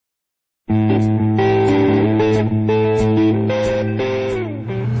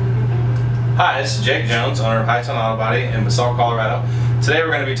Hi, this is Jake Jones, owner of Tone Autobody in Basalt, Colorado. Today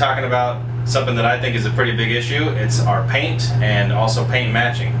we're going to be talking about something that I think is a pretty big issue. It's our paint and also paint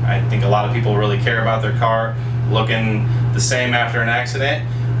matching. I think a lot of people really care about their car looking the same after an accident,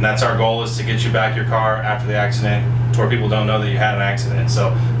 and that's our goal, is to get you back your car after the accident to where people don't know that you had an accident.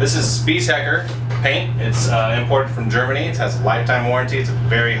 So this is Spießhecker paint. It's imported from Germany. It has a lifetime warranty. It's a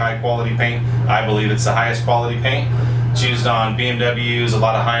very high quality paint. I believe it's the highest quality paint. It's used on BMWs, a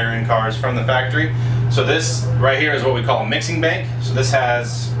lot of higher end cars from the factory. So this right here is what we call a mixing bank. So this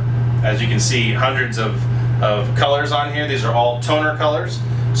has, as you can see, hundreds of colors on here. These are all toner colors.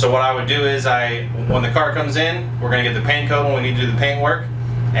 So what I would do is, when the car comes in, we're going to get the paint code when we need to do the paint work,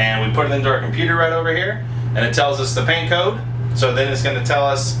 and we put it into our computer right over here, and it tells us the paint code. So then it's going to tell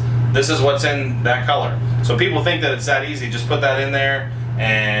us this is what's in that color. So people think that it's that easy. Just put that in there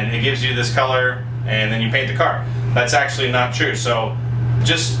and it gives you this color, and then you paint the car. That's actually not true. So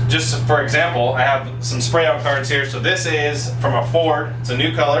just for example, I have some spray out cards here. So this is from a Ford. It's a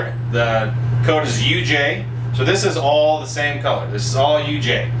new color. The code is UJ. So this is all the same color. This is all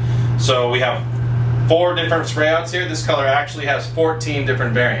UJ. So we have 4 different spray outs here. This color actually has 14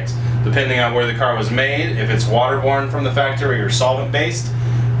 different variants, depending on where the car was made. If it's waterborne from the factory or solvent based,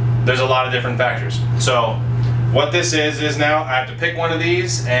 there's a lot of different factors. So what this is now I have to pick one of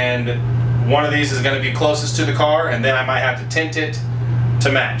these, and one of these is going to be closest to the car, and then I might have to tint it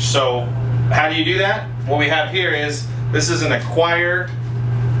to match. So how do you do that? What we have here is, this is an Acquire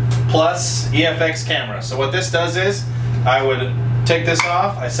Plus EFX camera. So what this does is, I would take this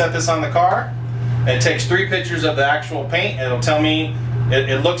off, I set this on the car, and it takes 3 pictures of the actual paint. It'll tell me,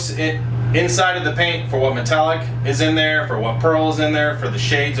 it looks inside of the paint for what metallic is in there, for what pearl is in there, for the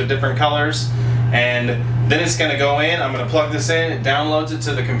shades of different colors, and then it's going to go in. I'm going to plug this in, it downloads it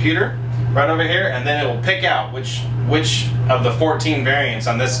to the computer right over here, and then it will pick out which of the 14 variants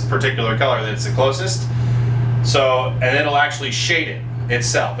on this particular color that's the closest. So, and it'll actually shade it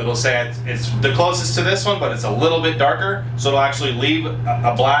itself. It'll say it's the closest to this one, but it's a little bit darker, so it'll actually leave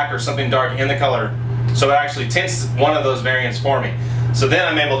a black or something dark in the color, so it actually tints one of those variants for me. So then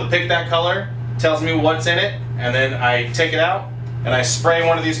I'm able to pick that color, tells me what's in it, and then I take it out and I spray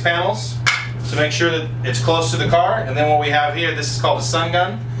one of these panels to make sure that it's close to the car. And then what we have here, this is called a sun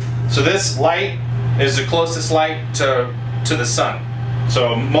gun. So this light is the closest light to the sun.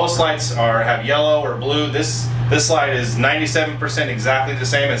 So most lights have yellow or blue. This light is 97% exactly the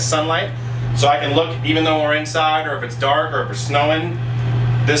same as sunlight. So I can look, even though we're inside, or if it's dark, or if it's snowing,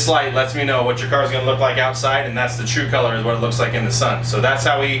 this light lets me know what your car is going to look like outside, and that's the true color, is what it looks like in the sun. So that's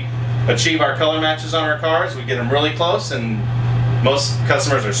how we achieve our color matches on our cars. We get them really close, and most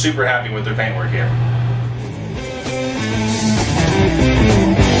customers are super happy with their paintwork here.